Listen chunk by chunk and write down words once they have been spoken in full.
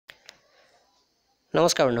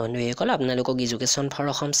নমস্কাৰ বন্ধুসকল আপোনালোকক এডুকেশ্যন ফৰ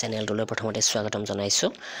অসম চেনেলটোলৈ প্ৰথমতে স্বাগতম জনাইছো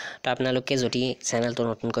তো আপোনালোকে যদি চেনেলটো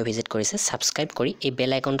নতুনকৈ ভিজিট কৰিছে সাবস্ক্ৰাইব কৰি এই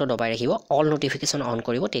বেল আইকনটো দবাই ৰাখিব অল নোটিফিকেশন অন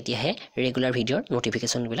কৰিব তেতিয়াহে ৰেগুলাৰ ভিডিঅ'ৰ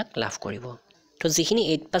নোটিফিকেশন বিলাক লাভ কৰিব তো যিখিনি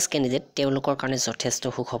 8 পাস ক্যান্ডিডেট তেওঁলোকৰ কাৰণে যথেষ্ট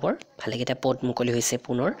সুখবৰ ভালেকেইটা পদ মুকলি হৈছে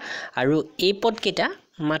পুনৰ আৰু এই পদকেইটা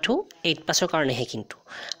মাথো 8 পাসৰ কাৰণেহে কিন্তু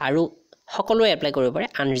আৰু সকলোৱে এপ্লাই কৰিব পাৰে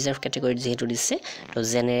আনৰিজাৰ্ভ ক্যাটেগৰীত যেহেতু দিছে তো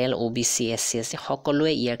জেনাৰেল ওবিসি এসসি এসটি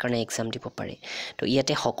সকলোৱে ইয়াৰ কাৰণে এক্সাম দিব পাৰে তো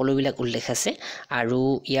ইয়াতে সকলোবিলাক উল্লেখ আছে আৰু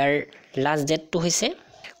ইয়াৰ লাষ্ট ডেটটো হৈছে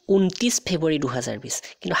 29 ফেব্ৰুৱাৰী 2020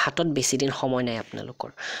 কিন্তু হাতত বেছি দিন সময় নাই আপোনালোকৰ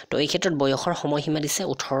তো এই ক্ষেত্ৰত বয়সৰ সময়সীমা দিছে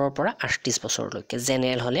 18 ৰ পৰা 38 বছৰলৈকে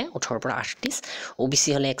জেনাৰেল হলে 18 ৰ পৰা 38 ওবিসি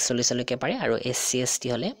হলে 41 লৈকে পাৰে আৰু এসসি এসটি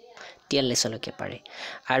হলে 43 লৈকে পাৰে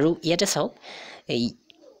আৰু ইয়াতে চাওক এই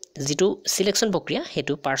যেটো সিলেকশন প্ৰক্ৰিয়া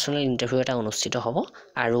হেতু পাৰ্সোনাল ইন্টাৰভিউ এটা অনুষ্ঠিত হ'ব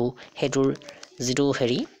আৰু হেতুৰ যেটো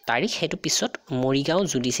হেৰি তাৰিখ হেতু পিছত মৰিগাঁও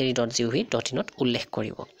judiciary.gov.in ত উল্লেখ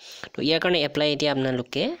কৰিব তো ইয়াৰ কাৰণে এপ্লাই এতিয়া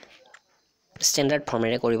আপোনালোকে স্ট্যান্ডাৰ্ড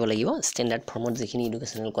ফৰ্মেৰে কৰিব লাগিব স্ট্যান্ডাৰ্ড ফৰ্মত যিখিনি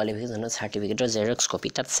এডুকেশনাল কোৱালিফিকেশনৰ সাৰ্টিফিকেটৰ জেৰক্স কপি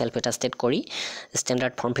তাত সেলফ এটাস্টেড কৰি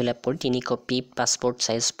স্ট্যান্ডাৰ্ড ফৰ্ম ফিল আপ কৰি 3 কপি পাসপোৰ্ট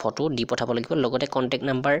সাইজ ফটো দি পঠাব লাগিব লগতে কন্টাক্ট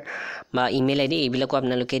নাম্বাৰ বা ইমেইল আইডি এইবিলাকো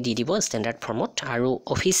আপোনালোকে দি দিব স্ট্যান্ডাৰ্ড ফৰ্মত আৰু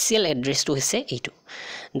অফিচিয়েল এড্ৰেছটো হৈছে এইটো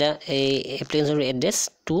দা এপ্লিকেশনৰ address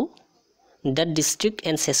to the district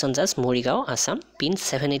and session জাজ মৰিগাঁও আসাম পিন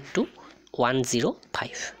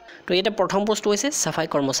 782105 তো এটা প্ৰথম পোষ্ট হৈছে সাফাই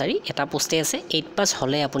কৰ্মচাৰী এটা পোষ্টে আছে 8 পাস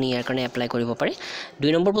হলে আপুনি ইয়াৰ কাৰণে এপ্লাই কৰিব পাৰে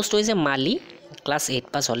 2 নম্বৰ পোষ্ট হৈছে মালি ক্লাছ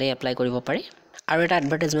 8 পাস হলে এপ্লাই কৰিব পাৰে আৰু এটা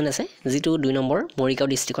এডভাৰটাইজমেন্ট আছে যেটো 2 নম্বৰ মৰিগাঁও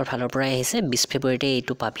ডিস্ট্ৰিক্টৰ ফালৰ পৰা আহিছে 20 ফেব্ৰুৱাৰীতে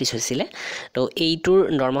এইটো পাবলিশ হৈছিল তো এইটোৰ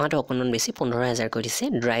দৰমহাটো অকণমান বেছি 15000 কৰি দিছে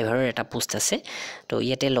ড্ৰাইভাৰৰ এটা পোষ্ট আছে তো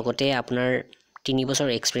ইয়াতে লগতে আপোনাৰ 3 বছৰ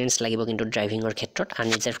এক্সপেৰিয়েন্স লাগিব কিন্তু ড্ৰাইভিংৰ ক্ষেত্ৰত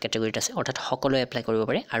আনৰিজাৰ্ভ ক্যাটেগৰীত আছে অৰ্থাৎ সকলোৱে এপ্লাই কৰিব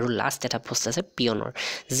পাৰে আৰু লাষ্ট এটা পোষ্ট আছে পিয়নৰ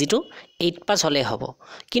যেটো 8 পাস হলে হ'ব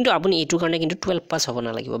কিন্তু আপুনি এইটোৰ কাৰণে কিন্তু 12 পাস হ'ব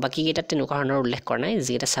না লাগিব বাকি কেইটা তেনেকুৱা ধৰণৰ উল্লেখ কৰা নাই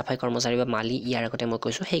যেটা সাফাই কৰ্মচাৰী বা মালি ইয়াৰ আগতে মই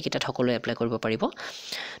কৈছো সেই কেইটা সকলোৱে এপ্লাই কৰিব পাৰিব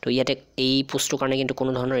তো ইয়াতে এই পোষ্টৰ কাৰণে কিন্তু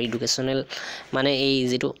কোনো ধৰণৰ এডুকেশনাল মানে এই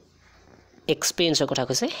যেটো এক্সপেৰিয়েন্সৰ কথা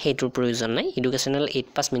কৈছে হেতুৰ প্ৰয়োজন নাই এডুকেশনাল 8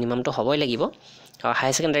 পাস মিনিমামটো হ'বই লাগিব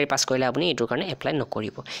হাই সেকেন্ডাৰী পাস কৰিলে আপুনি এটোৰ কাৰণে এপ্লাই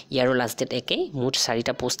নকৰিব ইয়াৰো লাষ্ট ডেট একেই মুঠ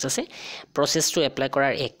 4টা পোষ্ট আছে প্ৰসেসটো এপ্লাই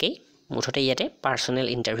কৰাৰ একেই মুঠতে ইয়াতে পাৰ্সোনাল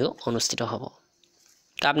ইন্টাৰভিউ অনুষ্ঠিত হ'ব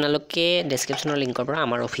তো আপোনালোকে ডেসক্ৰিপচনৰ লিংকৰ পৰা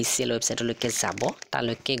আমাৰ অফিচিয়েল ৱেবসাইটলৈকে যাব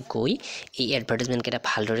তালৈকে গৈ এই এডভাৰটাইজমেন্ট কেটা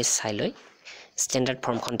ভালদৰে চাই লৈ স্ট্যান্ডাৰ্ড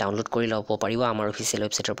ফৰ্মখন ডাউনলোড কৰি ল'ব পাৰিব আমাৰ অফিচিয়েল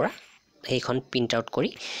ৱেবসাইটৰ পৰা সেইখন প্ৰিন্ট আউট কৰি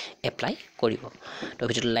এপ্লাই কৰিব তো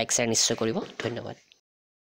ভিডিওটো লাইক শ্বেয়াৰ নিশ্চয় কৰিব ধন্যবাদ